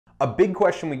A big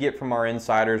question we get from our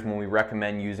insiders when we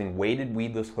recommend using weighted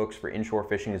weedless hooks for inshore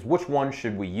fishing is which one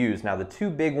should we use? Now the two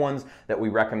big ones that we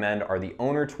recommend are the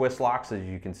Owner Twistlocks, as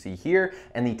you can see here,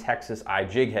 and the Texas Eye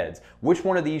Jig Heads. Which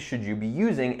one of these should you be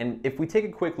using? And if we take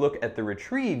a quick look at the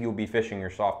retrieve you'll be fishing your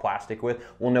soft plastic with,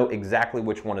 we'll know exactly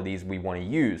which one of these we want to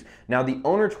use. Now the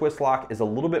Owner Twistlock is a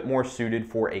little bit more suited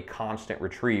for a constant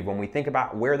retrieve. When we think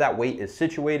about where that weight is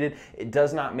situated, it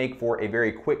does not make for a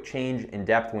very quick change in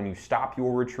depth when you stop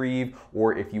your retrieve,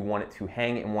 or if you want it to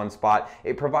hang in one spot.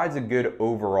 It provides a good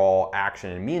overall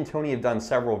action. And me and Tony have done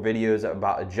several videos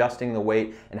about adjusting the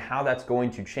weight and how that's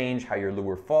going to change how your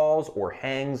lure falls or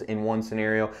hangs in one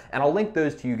scenario. And I'll link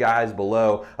those to you guys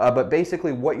below. But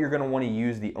basically what you're going to want to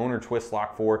use the Owner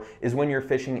Twistlock for is when you're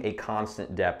fishing a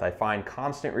constant depth. I find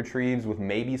constant retrieves with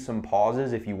maybe some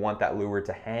pauses if you want that lure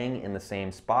to hang in the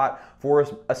same spot for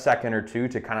a second or two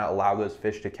to kind of allow those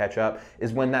fish to catch up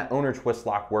is when that Owner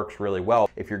Twistlock works really well.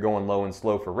 If you're going low and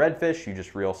slow for redfish, you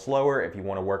just reel slower. If you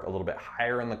want to work a little bit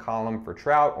higher in the column for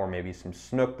trout or maybe some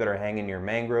snook that are hanging near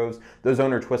mangroves, those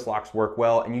Owner Twistlocks work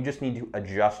well, and you just need to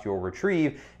adjust your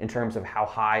retrieve in terms of how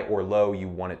high or low you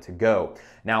want it to go.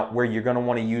 Now, where you're going to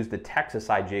want to use the Texas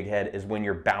Eye Jig Head is when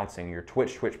you're bouncing, you're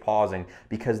twitch, pausing,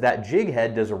 because that jig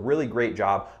head does a really great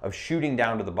job of shooting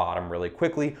down to the bottom really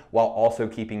quickly while also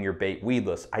keeping your bait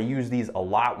weedless. I use these a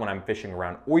lot when I'm fishing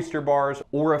around oyster bars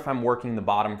or if I'm working the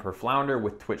bottom for flounder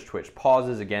with twitch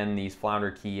pauses. Again, these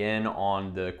flounder key in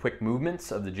on the quick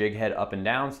movements of the jig head up and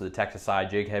down, so the Texas Eye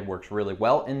Jig Head works really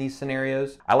well in these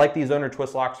scenarios. I like these Owner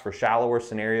Twistlocks for shallower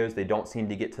scenarios. They don't seem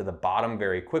to get to the bottom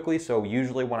very quickly, so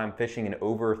usually when I'm fishing in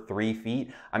over 3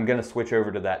 feet, I'm going to switch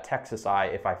over to that Texas Eye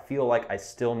if I feel like I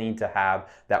still need to have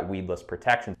that weedless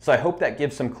protection. So I hope that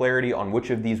gives some clarity on which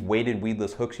of these weighted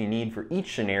weedless hooks you need for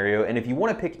each scenario, and if you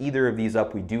want to pick either of these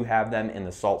up, we do have them in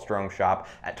the Salt Strong shop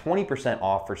at 20%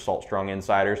 off for Salt Strong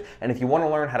insiders. And if you want to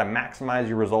learn how to maximize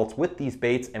your results with these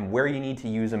baits and where you need to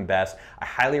use them best, I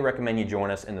highly recommend you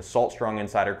join us in the Salt Strong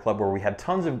Insider Club, where we have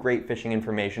tons of great fishing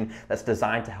information that's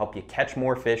designed to help you catch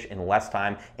more fish in less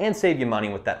time and save you money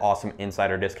with that awesome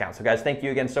insider discount. So guys, thank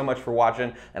you again so much for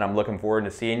watching, and I'm looking forward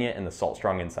to seeing you in the Salt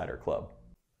Strong Insider Club.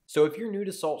 So if you're new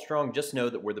to Salt Strong, just know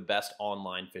that we're the best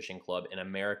online fishing club in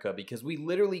America because we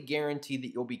literally guarantee that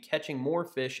you'll be catching more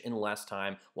fish in less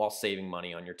time while saving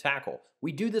money on your tackle.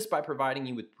 We do this by providing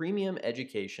you with premium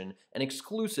education, an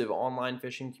exclusive online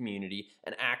fishing community,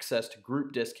 and access to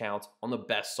group discounts on the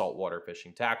best saltwater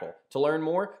fishing tackle. To learn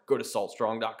more, go to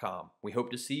saltstrong.com. We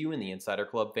hope to see you in the Insider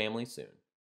Club family soon.